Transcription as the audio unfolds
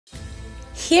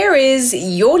Here is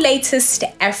your latest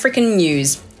African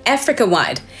news.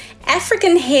 Africa-wide.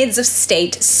 African heads of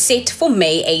state set for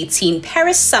May 18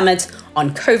 Paris summit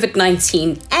on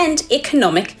COVID-19 and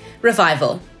economic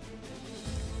revival.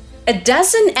 A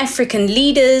dozen African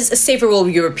leaders, several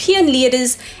European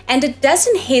leaders, and a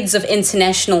dozen heads of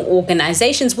international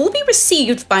organizations will be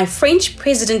received by French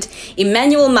President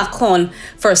Emmanuel Macron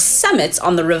for a summit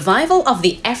on the revival of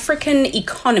the African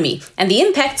economy and the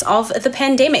impact of the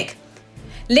pandemic.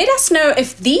 Let us know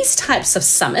if these types of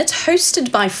summits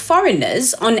hosted by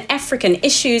foreigners on African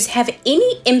issues have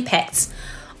any impacts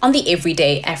on the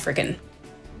everyday African.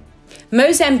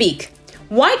 Mozambique.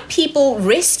 White people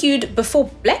rescued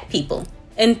before black people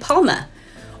in Palma.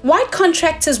 White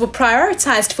contractors were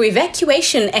prioritized for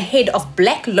evacuation ahead of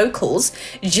black locals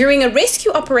during a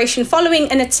rescue operation following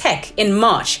an attack in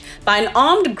March by an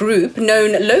armed group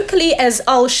known locally as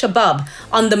Al-Shabaab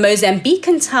on the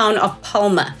Mozambican town of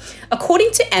Palma,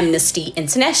 according to Amnesty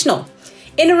International.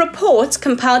 In a report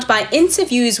compiled by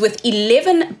interviews with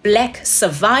 11 black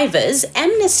survivors,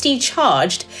 Amnesty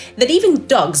charged that even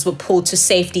dogs were pulled to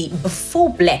safety before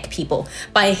black people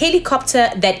by a helicopter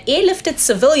that airlifted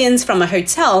civilians from a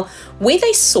hotel where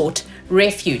they sought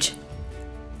refuge.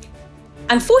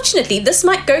 Unfortunately, this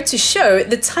might go to show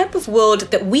the type of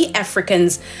world that we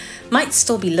Africans might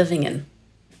still be living in.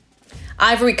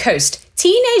 Ivory Coast.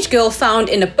 Teenage girl found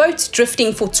in a boat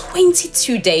drifting for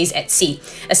 22 days at sea.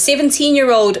 A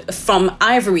 17-year-old from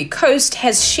Ivory Coast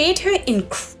has shared her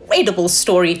incredible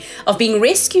story of being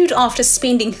rescued after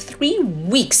spending 3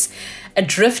 weeks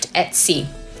adrift at sea.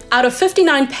 Out of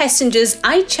 59 passengers,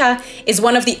 Aicha is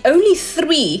one of the only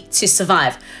 3 to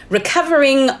survive,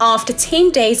 recovering after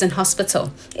 10 days in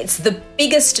hospital. It's the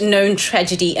biggest known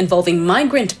tragedy involving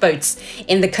migrant boats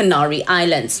in the Canary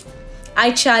Islands.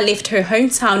 Aicha left her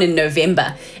hometown in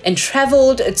November and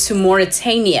traveled to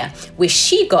Mauritania, where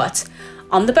she got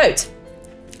on the boat.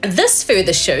 This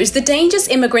further shows the dangers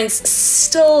immigrants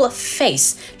still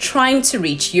face trying to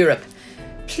reach Europe.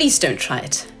 Please don't try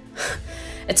it.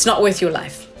 It's not worth your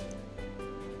life.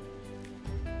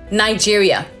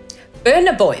 Nigeria.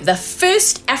 Burna Boy, the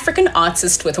first African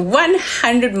artist with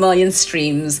 100 million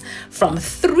streams from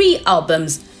 3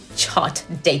 albums, chart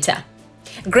data.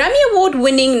 Grammy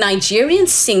Award-winning Nigerian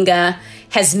singer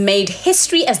has made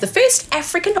history as the first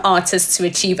African artist to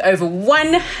achieve over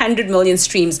 100 million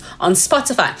streams on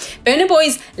Spotify. Burna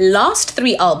Boy's last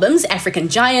 3 albums, African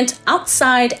Giant,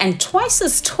 Outside, and Twice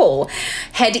as Tall,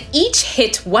 had each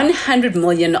hit 100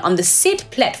 million on the said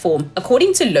platform,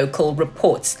 according to local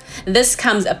reports. This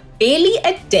comes barely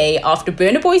a day after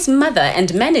Burna Boy's mother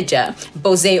and manager,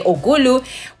 Bose Ogulu,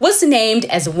 was named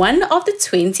as one of the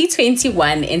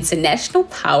 2021 International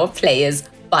Power Players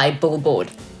by Billboard.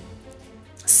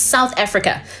 South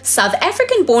Africa. South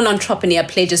African-born entrepreneur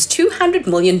pledges $200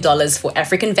 million for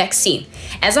African vaccine.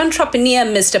 As entrepreneur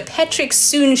Mr. Patrick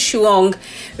Soon Shuong,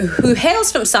 who hails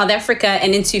from South Africa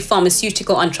and into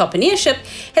pharmaceutical entrepreneurship,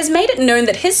 has made it known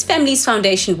that his family's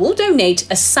foundation will donate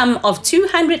a sum of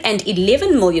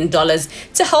 $211 million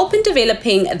to help in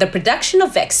developing the production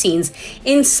of vaccines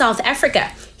in South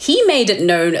Africa. He made it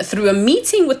known through a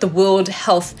meeting with the World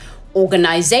Health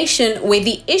Organization where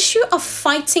the issue of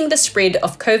fighting the spread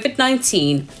of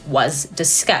COVID-19 was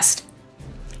discussed.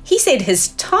 He said his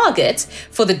target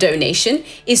for the donation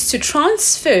is to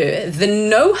transfer the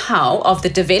know-how of the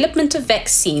development of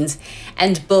vaccines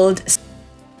and build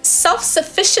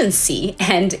self-sufficiency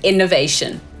and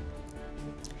innovation.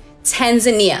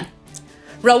 Tanzania.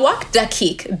 Rawan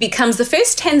Dakik becomes the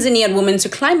first Tanzanian woman to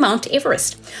climb Mount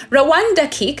Everest. Rawan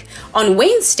Dakik on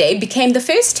Wednesday became the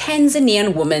first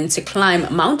Tanzanian woman to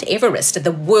climb Mount Everest,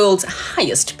 the world's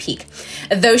highest peak.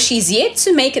 Though she's yet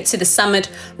to make it to the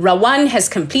summit, Rawan has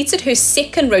completed her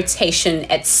second rotation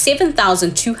at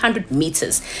 7,200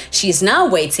 meters. She is now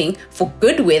waiting for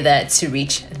good weather to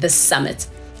reach the summit,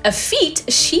 a feat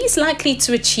she's likely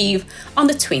to achieve on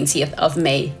the 20th of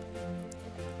May.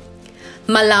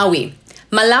 Malawi.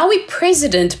 Malawi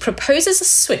president proposes a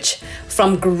switch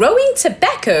from growing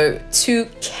tobacco to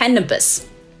cannabis.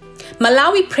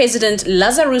 Malawi President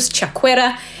Lazarus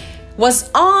Chakwera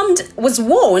was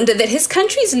warned that his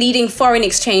country's leading foreign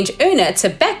exchange earner,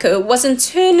 tobacco, was in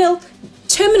terminal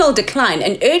decline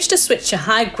and urged a switch to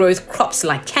high-growth crops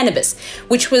like cannabis,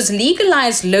 which was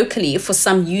legalized locally for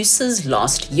some uses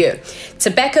last year.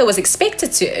 Tobacco was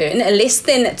expected to earn less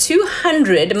than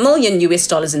 $200 million in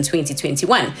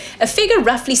 2021, a figure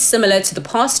roughly similar to the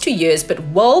past 2 years, but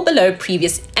well below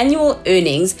previous annual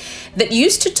earnings that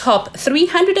used to top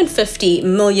 $350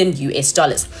 million.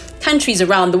 Countries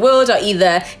around the world are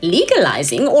either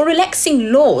legalizing or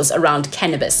relaxing laws around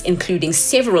cannabis, including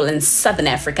several in Southern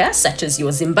Africa, such as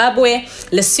your Zimbabwe,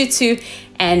 Lesotho,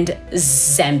 and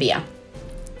Zambia.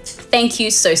 Thank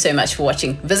you so much for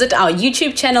watching. Visit our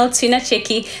YouTube channel,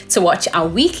 Tunacheki, to watch our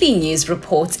weekly news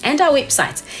reports and our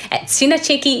website at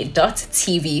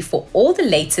tunacheki.tv for all the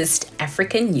latest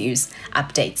African news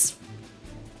updates.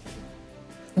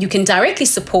 You can directly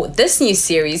support this new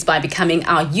series by becoming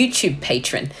our YouTube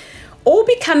patron or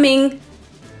becoming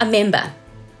a member.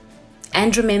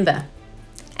 And remember,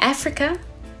 Africa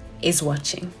is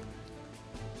watching.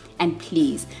 And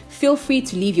please, feel free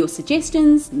to leave your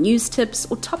suggestions, news tips,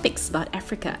 or topics about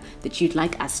Africa that you'd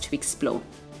like us to explore.